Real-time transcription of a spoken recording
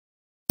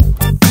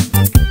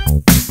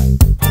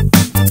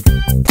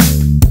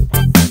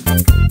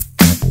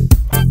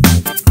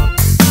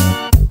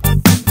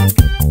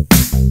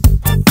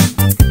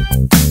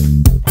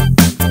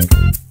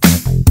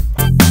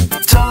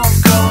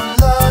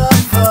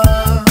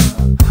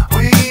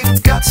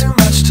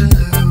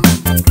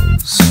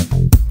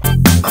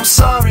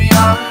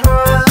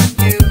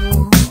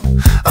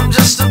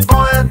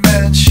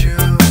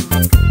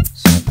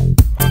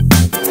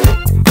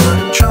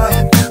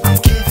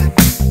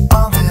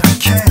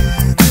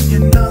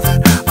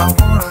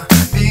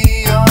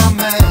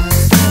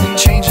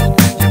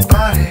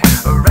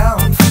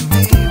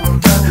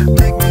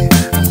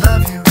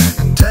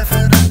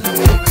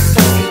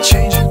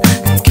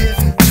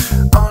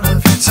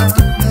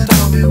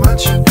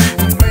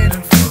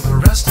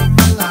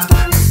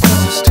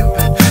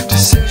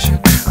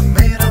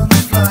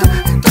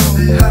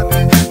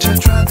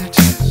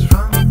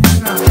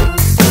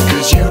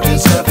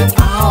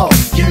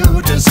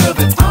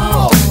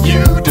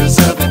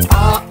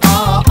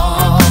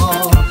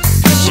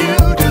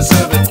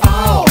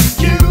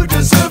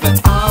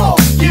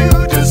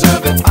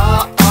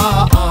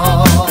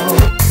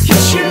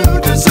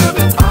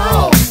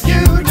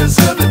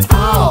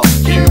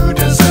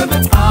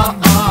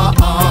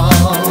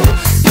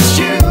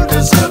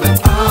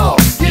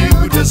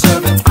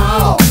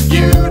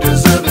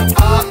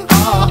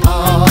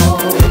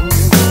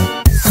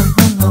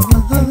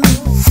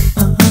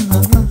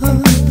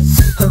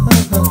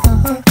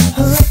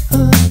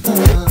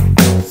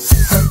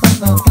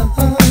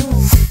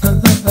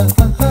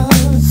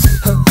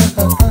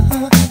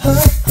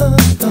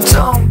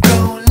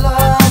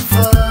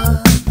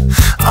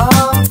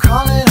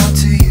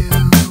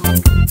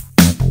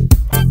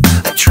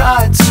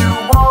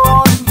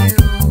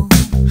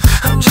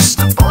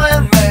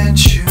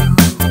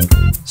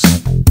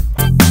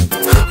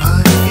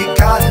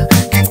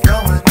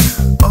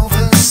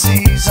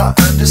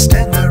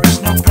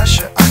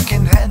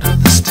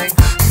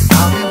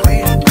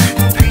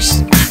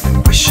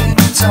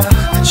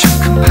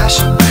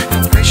passion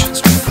and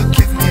patience will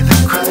forgive me the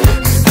crime.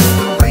 You know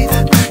the way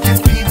that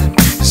you've been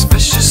is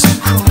vicious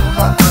and cruel.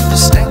 I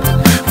understand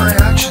that my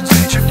actions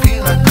made you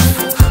feel like a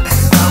fool,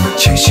 and I would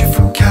chase you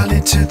from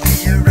Cali to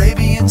the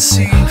Arabian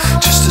Sea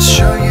just to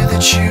show you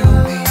that you